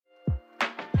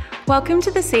Welcome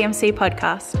to the CMC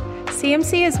podcast.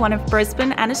 CMC is one of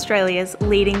Brisbane and Australia's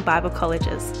leading Bible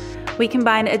colleges. We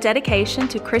combine a dedication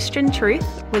to Christian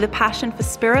truth with a passion for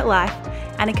spirit life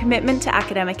and a commitment to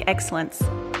academic excellence.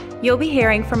 You'll be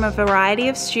hearing from a variety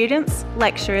of students,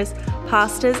 lecturers,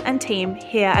 pastors and team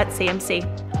here at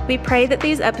CMC. We pray that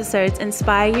these episodes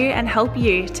inspire you and help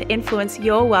you to influence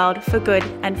your world for good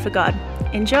and for God.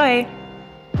 Enjoy!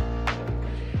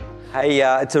 Hey,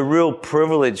 it's a real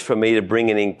privilege for me to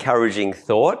bring an encouraging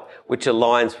thought, which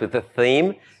aligns with the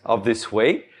theme of this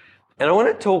week. And I want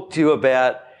to talk to you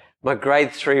about my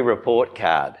grade 3 report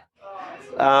card.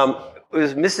 It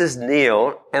was Mrs.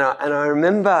 Neal, and I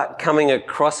remember coming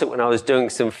across it when I was doing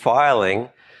some filing,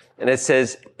 and it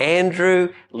says,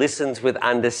 Andrew listens with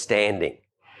understanding.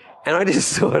 And I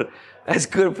just thought, that's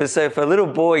good for a little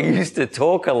boy who used to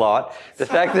talk a lot. The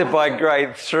fact that by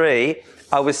grade 3,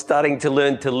 I was starting to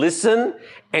learn to listen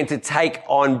and to take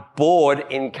on board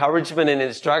encouragement and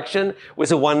instruction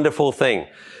was a wonderful thing.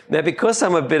 Now, because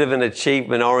I'm a bit of an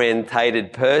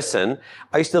achievement-orientated person,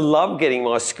 I used to love getting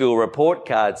my school report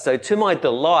cards. So to my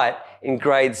delight, in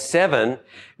grade 7,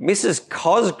 Mrs.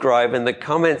 Cosgrove in the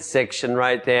comments section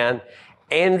wrote down,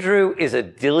 Andrew is a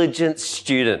diligent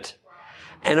student.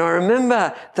 And I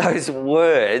remember those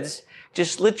words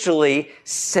just literally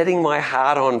setting my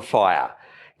heart on fire.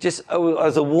 It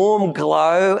was a warm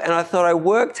glow, and I thought I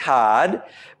worked hard,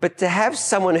 but to have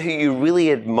someone who you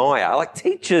really admire, like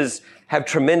teachers have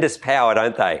tremendous power,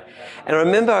 don't they? And I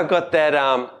remember I got that,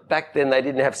 back then they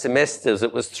didn't have semesters,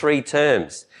 it was 3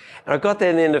 terms. And I got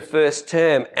that in the first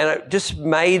term, and it just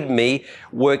made me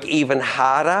work even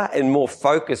harder and more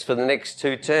focused for the next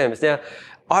 2 terms. Now,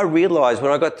 I realised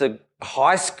when I got to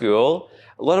high school,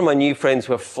 a lot of my new friends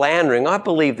were floundering. I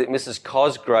believe that Mrs.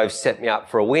 Cosgrove set me up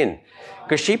for a win,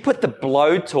 because she put the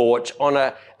blowtorch on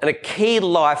a key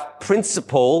life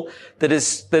principle that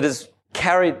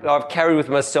I've carried with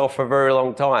myself for a very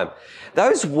long time.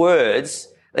 Those words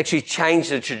actually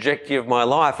changed the trajectory of my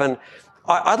life, and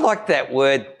I'd like that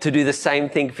word to do the same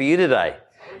thing for you today.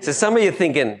 So some of you are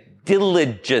thinking,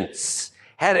 diligence.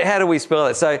 How do we spell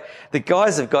it? So the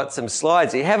guys have got some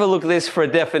slides here. Have a look at this for a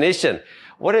definition.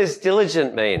 What does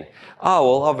diligent mean? Oh,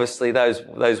 well, obviously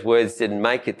those words didn't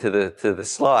make it to the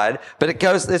slide, but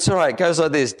that's all right. It goes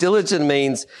like this. Diligent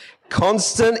means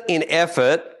constant in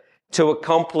effort to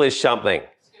accomplish something.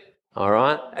 All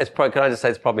right? Can I just say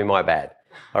it's probably my bad?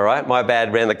 All right? My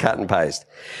bad, ran the cut and paste.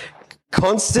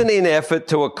 Constant in effort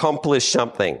to accomplish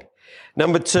something.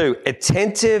 Number 2,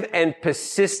 attentive and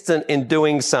persistent in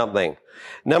doing something.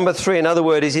 Number 3, another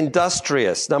word is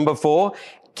industrious. Number 4,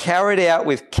 carried out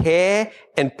with care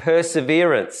and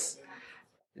perseverance.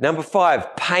 Number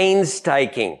 5,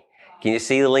 painstaking. Can you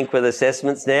see the link with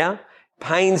assessments now?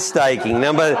 Painstaking.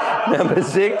 Number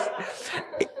 6,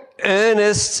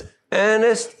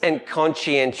 earnest and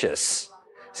conscientious.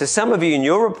 So some of you in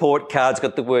your report cards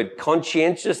got the word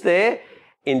conscientious there,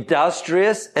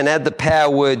 industrious, and add the power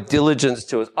word diligence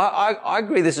to it. I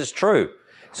agree this is true.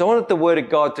 So I wanted the word of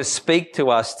God to speak to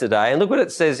us today. And look what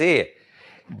it says here.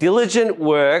 Diligent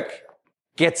work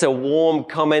gets a warm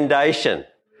commendation.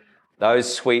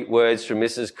 Those sweet words from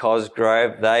Mrs.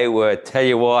 Cosgrove, they were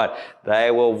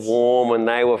warm and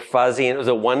they were fuzzy, and it was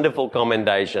a wonderful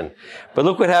commendation. But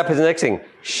look what happens next thing.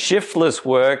 Shiftless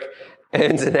work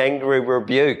earns an angry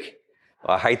rebuke.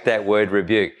 I hate that word,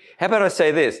 rebuke. How about I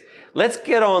say this? Let's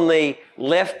get on the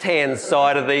left-hand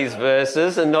side of these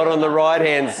verses and not on the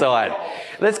right-hand side.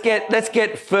 Let's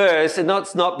get first and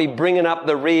not be bringing up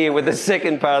the rear with the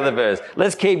second part of the verse.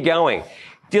 Let's keep going.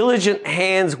 Diligent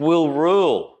hands will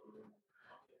rule,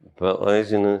 but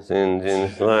laziness ends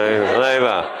in slave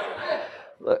labor.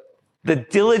 The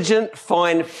diligent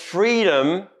find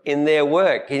freedom in their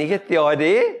work. Can you get the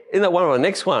idea? Isn't that one of the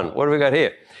next one? What have we got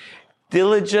here?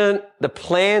 The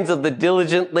plans of the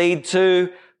diligent lead to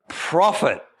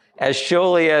profit, as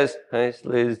surely as haste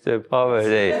leads to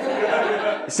poverty.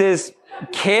 It says,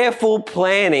 careful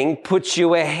planning puts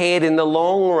you ahead in the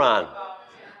long run.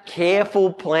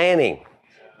 Careful planning.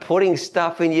 Putting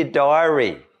stuff in your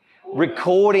diary.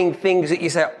 Recording things that you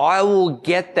say, I will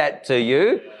get that to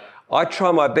you. I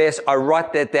try my best. I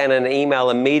write that down in an email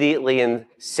immediately and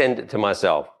send it to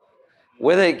myself.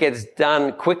 Whether it gets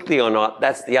done quickly or not,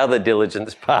 that's the other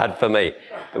diligence part for me.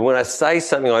 But when I say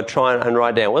something, I try and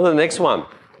write down. Well, the next one.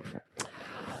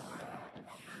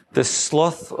 Let's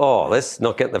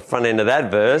not get the front end of that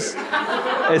verse.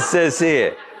 It says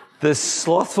here, the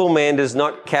slothful man does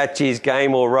not catch his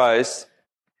game or roast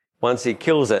once he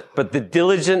kills it, but the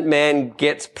diligent man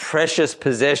gets precious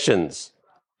possessions.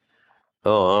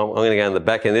 Oh, I'm going to go in the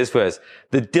back end of this verse.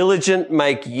 The diligent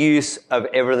make use of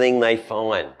everything they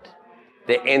find.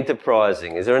 They're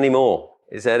enterprising. Is there any more?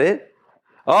 Is that it?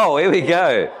 Oh, here we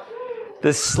go.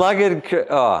 The sluggard.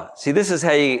 See, this is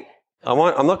how you.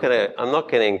 I'm not going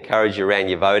to encourage you around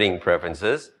your voting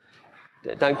preferences.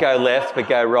 Don't go left, but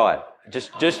go right.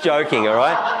 Just joking, all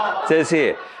right? It says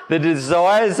here, the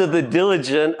desires of the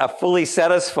diligent are fully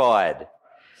satisfied.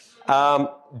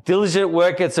 Diligent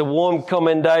work gets a warm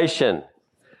commendation.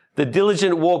 The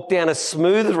diligent walk down a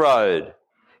smooth road.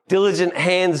 Diligent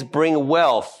hands bring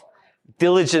wealth.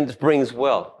 Diligence brings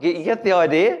wealth. You get the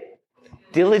idea?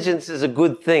 Diligence is a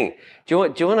good thing. Do you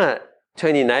want to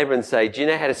turn your neighbour and say, do you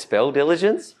know how to spell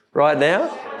diligence right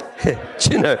now? Do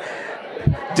you know?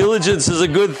 Diligence is a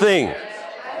good thing.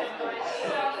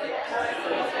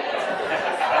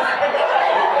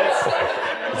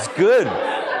 It's good.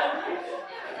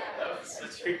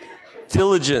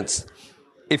 Diligence.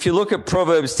 If you look at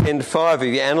Proverbs 10:5,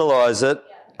 if you analyse it,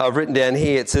 I've written down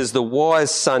here, it says, the wise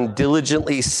son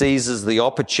diligently seizes the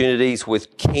opportunities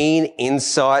with keen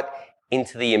insight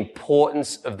into the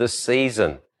importance of the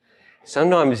season.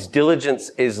 Sometimes diligence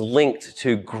is linked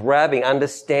to grabbing,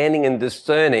 understanding and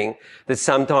discerning that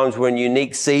sometimes we're in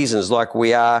unique seasons like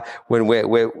we are when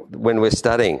we're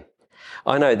studying.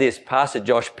 I know this, Pastor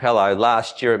Josh Pello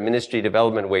last year at Ministry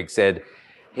Development Week said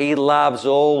he loves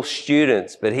all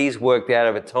students, but he's worked out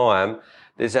over time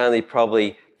there's only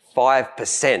probably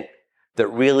 5% that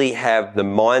really have the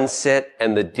mindset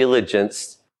and the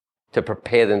diligence to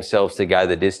prepare themselves to go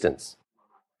the distance.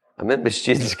 I remember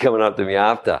students coming up to me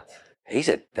after. He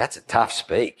said, that's a tough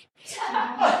speak.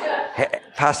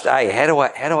 Pastor A, how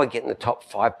do I get in the top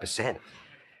 5%?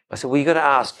 I said, well, you've got to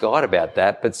ask God about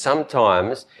that, but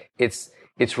sometimes it's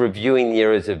reviewing the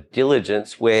areas of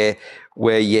diligence where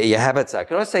your habits are.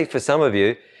 Can I say for some of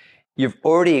you, you've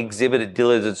already exhibited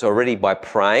diligence already by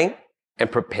praying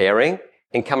and preparing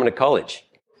and coming to college.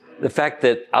 The fact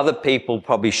that other people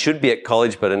probably should be at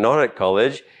college but are not at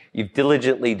college, you've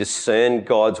diligently discerned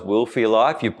God's will for your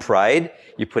life. You've prayed.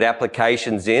 You put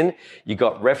applications in. You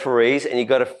got referees and you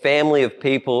got a family of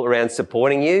people around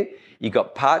supporting you. You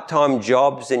got part-time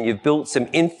jobs and you've built some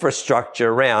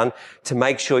infrastructure around to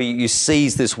make sure you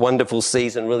seize this wonderful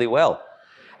season really well.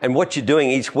 And what you're doing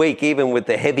each week, even with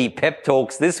the heavy pep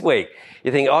talks this week,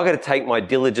 you think, I've got to take my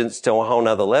diligence to a whole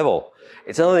nother level.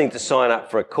 It's another thing to sign up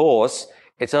for a course.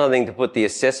 It's another thing to put the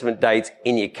assessment dates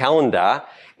in your calendar.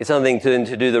 It's another thing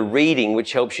to do the reading,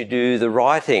 which helps you do the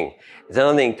writing. It's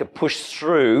another thing to push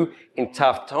through in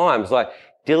tough times. Like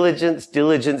diligence,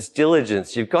 diligence,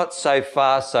 diligence. You've got so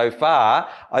far.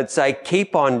 I'd say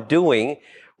keep on doing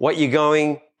what you're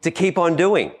going to keep on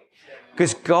doing.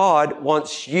 Because God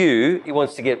wants you, He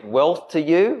wants to get wealth to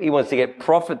you, He wants to get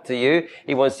profit to you,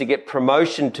 He wants to get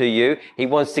promotion to you, He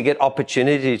wants to get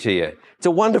opportunity to you. It's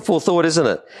a wonderful thought, isn't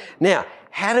it? Now,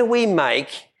 how do we make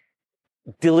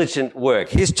diligent work?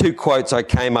 Here's two quotes I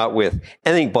came up with.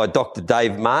 I think by Dr.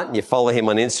 Dave Martin. You follow him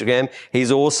on Instagram.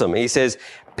 He's awesome. He says,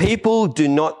 people do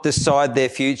not decide their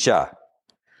future.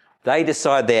 They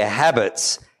decide their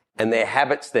habits, and their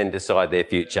habits then decide their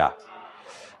future.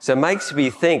 So it makes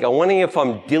me think, I'm wondering if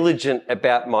I'm diligent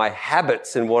about my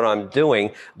habits and what I'm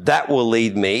doing, that will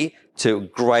lead me to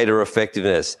greater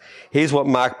effectiveness. Here's what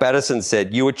Mark Batterson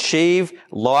said. You achieve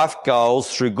life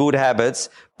goals through good habits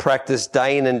practiced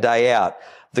day in and day out.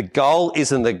 The goal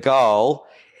isn't the goal.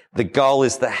 The goal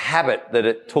is the habit that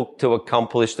it took to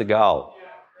accomplish the goal.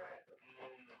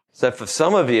 So for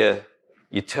some of you,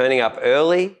 you're turning up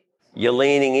early, you're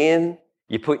leaning in,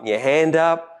 you're putting your hand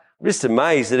up. I'm just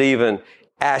amazed that even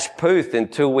Ash Puth in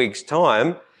 2 weeks'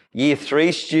 time, year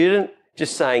 3 student,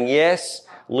 just saying yes,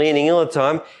 leaning in all the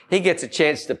time. He gets a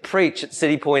chance to preach at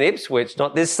City Point Ipswich,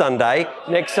 not this Sunday,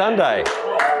 next Sunday.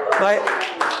 Mate,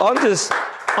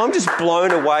 I'm just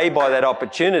blown away by that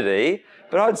opportunity.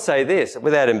 But I'd say this,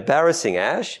 without embarrassing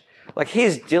Ash, like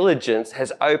his diligence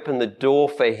has opened the door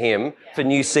for him for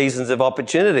new seasons of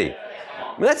opportunity.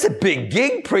 I mean, that's a big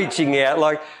gig preaching out.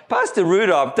 Like Pastor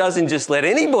Rudolph doesn't just let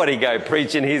anybody go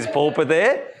preach in his pulpit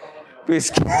there.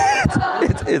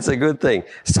 It's a good thing.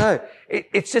 So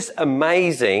it's just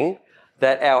amazing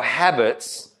that our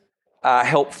habits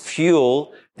help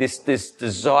fuel this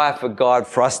desire for God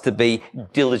for us to be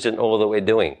diligent in all that we're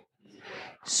doing.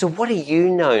 So what are you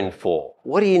known for?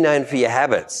 What are you known for your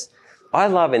habits? I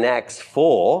love in Acts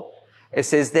 4, it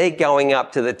says they're going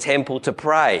up to the temple to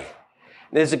pray.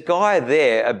 There's a guy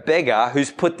there, a beggar,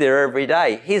 who's put there every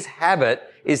day. His habit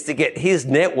is to get his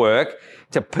network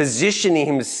to position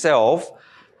himself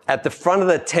at the front of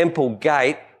the temple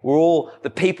gate where all the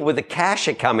people with the cash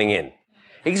are coming in.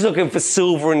 He's looking for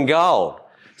silver and gold.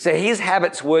 So his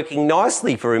habit's working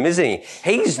nicely for him, isn't he?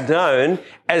 He's known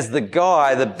as the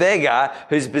guy, the beggar,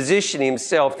 who's positioned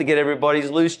himself to get everybody's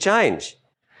loose change.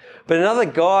 But another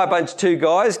guy, two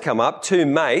guys come up, two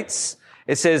mates.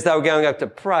 It says they were going up to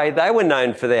pray. They were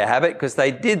known for their habit because they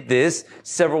did this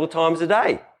several times a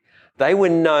day. They were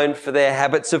known for their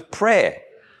habits of prayer.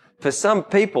 For some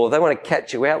people, they want to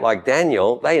catch you out like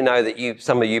Daniel. They know that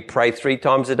some of you pray 3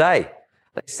 times a day.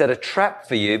 They set a trap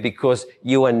for you because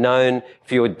you are known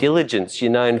for your diligence.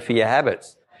 You're known for your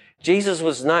habits. Jesus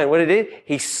was known. What did he do?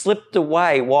 He slipped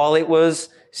away while it was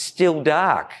still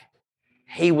dark.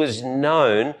 He was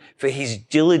known for his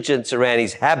diligence around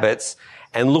his habits,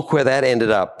 and look where that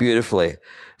ended up beautifully.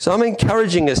 So I'm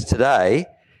encouraging us today,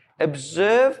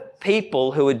 observe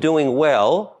people who are doing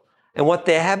well and what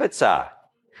their habits are.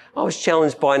 I was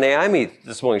challenged by Naomi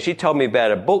this morning. She told me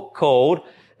about a book called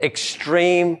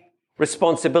Extreme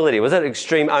Responsibility. Was that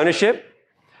Extreme Ownership?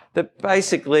 That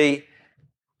basically,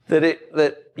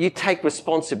 that you take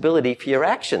responsibility for your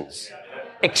actions.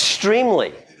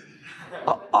 Extremely.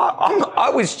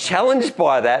 I was challenged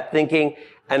by that, thinking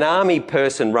an army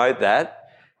person wrote that.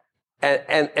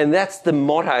 And that's the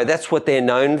motto. That's what they're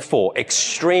known for.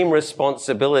 Extreme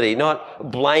responsibility,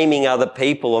 not blaming other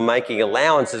people or making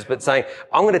allowances, but saying,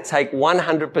 I'm going to take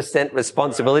 100%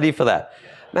 responsibility for that.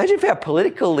 Imagine if our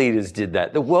political leaders did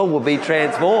that. The world would be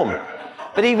transformed.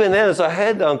 But even then, as I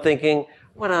heard that, I'm thinking,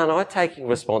 what aren't I taking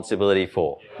responsibility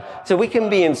for? So we can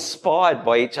be inspired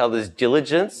by each other's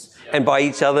diligence and by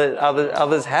each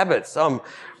other's habits. I'm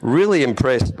really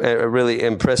impressed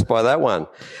by that one.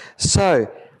 So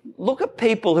look at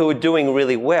people who are doing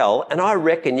really well, and I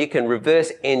reckon you can reverse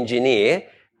engineer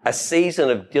a season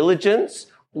of diligence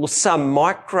or some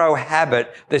micro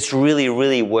habit that's really,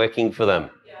 really working for them.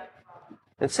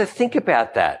 And so think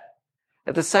about that.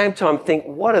 At the same time, think,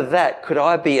 what of that could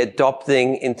I be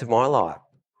adopting into my life?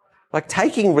 Like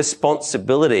taking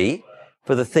responsibility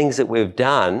for the things that we've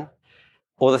done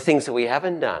or the things that we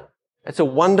haven't done. It's a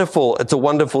wonderful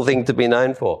thing to be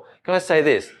known for. Can I say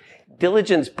this?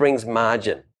 Diligence brings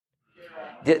margin.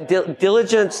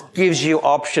 Diligence gives you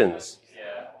options.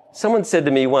 Someone said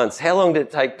to me once, how long did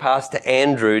it take Pastor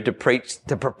Andrew to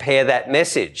prepare that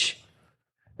message?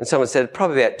 And someone said,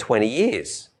 probably about 20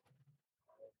 years.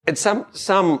 And some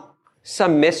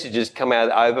messages come out of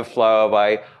the overflow of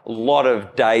a lot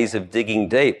of days of digging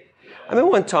deep. I remember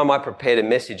one time I prepared a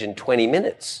message in 20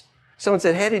 minutes. Someone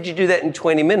said, how did you do that in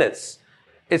 20 minutes?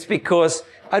 It's because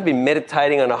I'd been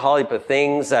meditating on a whole heap of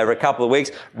things over a couple of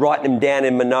weeks, writing them down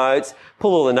in my notes,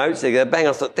 pull all the notes together, bang,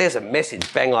 I thought, there's a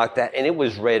message, bang, like that, and it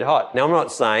was red hot. Now, I'm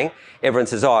not saying everyone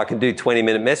says, I can do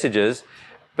 20-minute messages,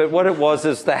 but what it was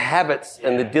is the habits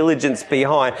and the diligence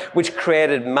behind, which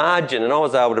created margin, and I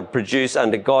was able to produce,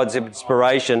 under God's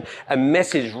inspiration, a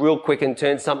message real quick and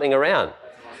turn something around.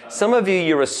 Some of you,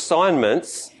 your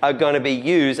assignments are going to be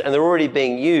used, and they're already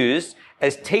being used,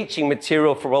 as teaching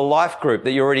material for a life group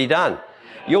that you've already done.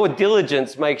 Your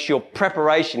diligence makes your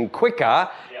preparation quicker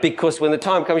because when the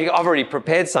time comes, you go, I've already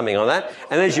prepared something on that.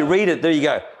 And as you read it, there you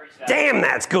go, damn,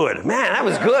 that's good. Man, that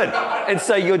was good. And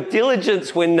so your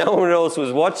diligence when no one else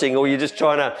was watching, or you're just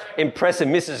trying to impress a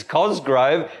Mrs.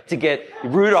 Cosgrove to get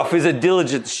Rudolph, who's a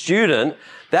diligent student,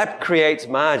 that creates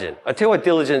margin. I tell you what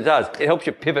diligence does. It helps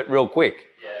you pivot real quick.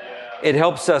 It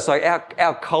helps us, like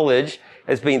our college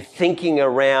has been thinking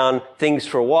around things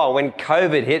for a while. When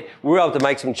COVID hit, we were able to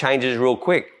make some changes real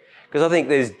quick. Because I think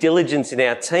there's diligence in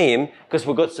our team because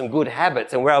we've got some good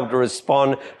habits and we're able to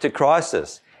respond to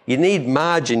crisis. You need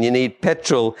margin, you need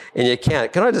petrol in your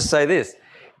account. Can I just say this?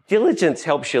 Diligence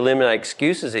helps you eliminate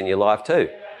excuses in your life too.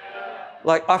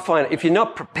 Like I find if you're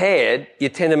not prepared, you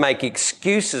tend to make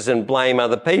excuses and blame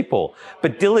other people.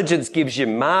 But diligence gives you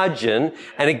margin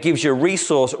and it gives you a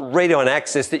resource ready on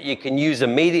access that you can use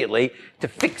immediately to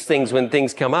fix things when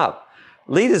things come up.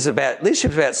 Leadership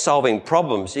is about solving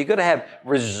problems. You've got to have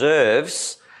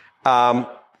reserves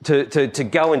to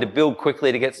go and to build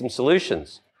quickly to get some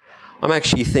solutions. I'm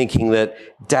actually thinking that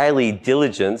daily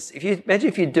diligence, imagine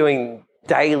if you're doing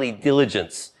daily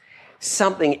diligence,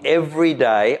 something every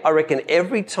day. I reckon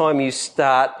every time you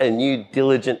start a new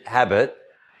diligent habit,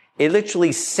 it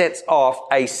literally sets off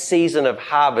a season of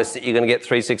harvest that you're going to get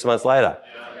 3-6 months later.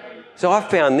 So I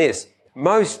found this.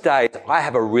 Most days I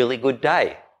have a really good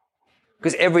day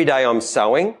because every day I'm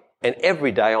sowing and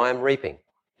every day I am reaping.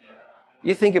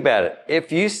 You think about it.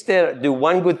 If you do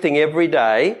one good thing every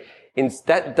day, in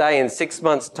that day in 6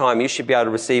 months' time, you should be able to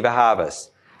receive a harvest.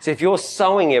 So if you're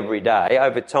sowing every day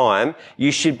over time,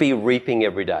 you should be reaping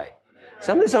every day.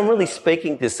 Sometimes I'm really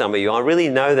speaking to some of you. I really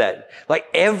know that. Like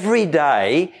every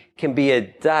day can be a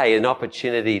day, an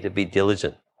opportunity to be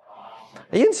diligent.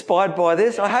 Are you inspired by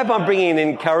this? I hope I'm bringing an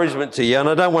encouragement to you, and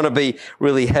I don't want to be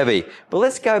really heavy. But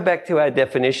let's go back to our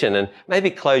definition and maybe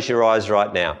close your eyes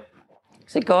right now.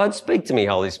 Say, God, speak to me,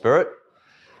 Holy Spirit.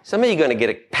 Some of you are going to get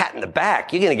a pat in the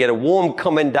back. You're going to get a warm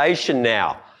commendation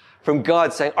now from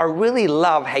God saying, I really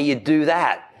love how you do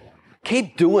that.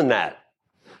 Keep doing that.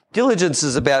 Diligence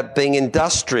is about being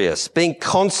industrious, being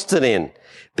constant in,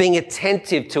 being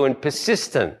attentive to and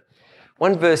persistent.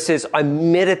 One verse says, I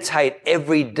meditate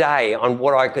every day on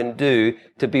what I can do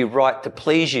to be right, to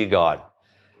please you, God.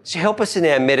 So help us in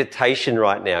our meditation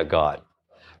right now, God.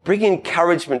 Bring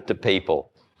encouragement to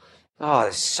people. Oh,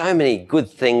 there's so many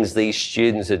good things these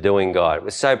students are doing, God. We're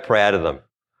so proud of them.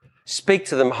 Speak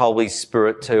to them, Holy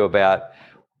Spirit, too, about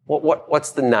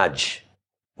what's the nudge?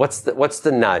 What's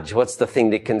the nudge? What's the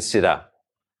thing to consider?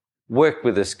 Work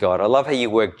with us, God. I love how you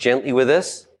work gently with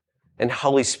us. And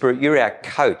Holy Spirit, you're our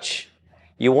coach.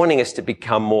 You're wanting us to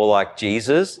become more like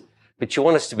Jesus, but you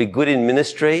want us to be good in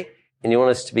ministry and you want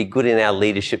us to be good in our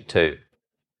leadership too.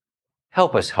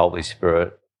 Help us, Holy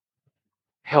Spirit.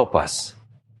 Help us.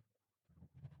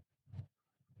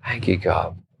 Thank you,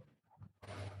 God.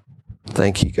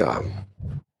 Thank you, God.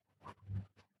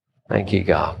 Thank you,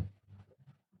 God.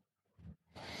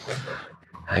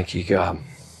 Thank you, God.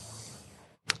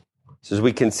 So as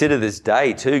we consider this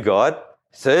day too, God,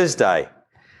 Thursday,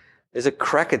 there's a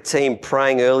cracker team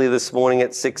praying early this morning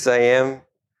at 6 a.m.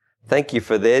 Thank you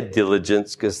for their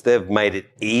diligence because they've made it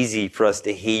easy for us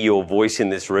to hear your voice in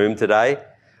this room today.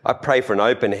 I pray for an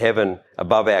open heaven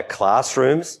above our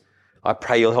classrooms. I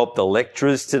pray you'll help the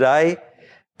lecturers today.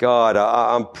 God,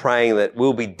 I'm praying that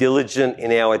we'll be diligent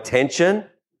in our attention.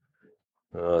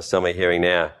 Oh, some are hearing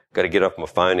now. Got to get off my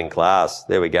phone in class.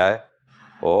 There we go.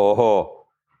 Oh,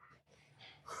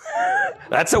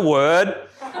 that's a word.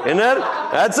 Isn't it?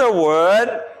 That's a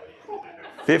word.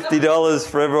 $50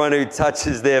 for everyone who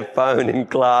touches their phone in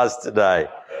class today.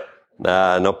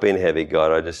 Nah, not being heavy,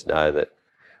 God. I just know that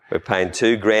we're paying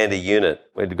 $2,000 a unit.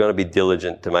 We're going to be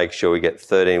diligent to make sure we get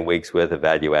 13 weeks worth of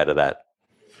value out of that.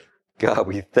 God,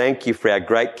 we thank you for our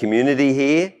great community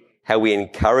here, how we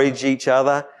encourage each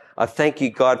other. I thank you,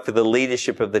 God, for the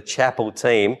leadership of the chapel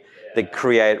team that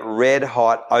create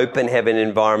red-hot, open heaven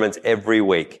environments every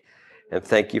week. And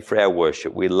thank you for our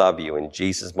worship. We love you in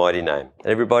Jesus' mighty name. And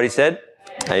everybody said,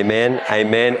 amen,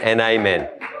 amen, and amen.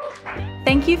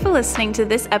 Thank you for listening to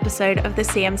this episode of the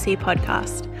CMC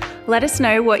podcast. Let us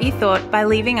know what you thought by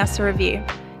leaving us a review.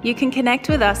 You can connect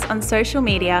with us on social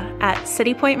media at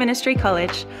City Point Ministry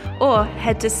College or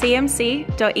head to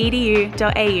cmc.edu.au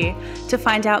to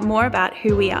find out more about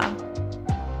who we are.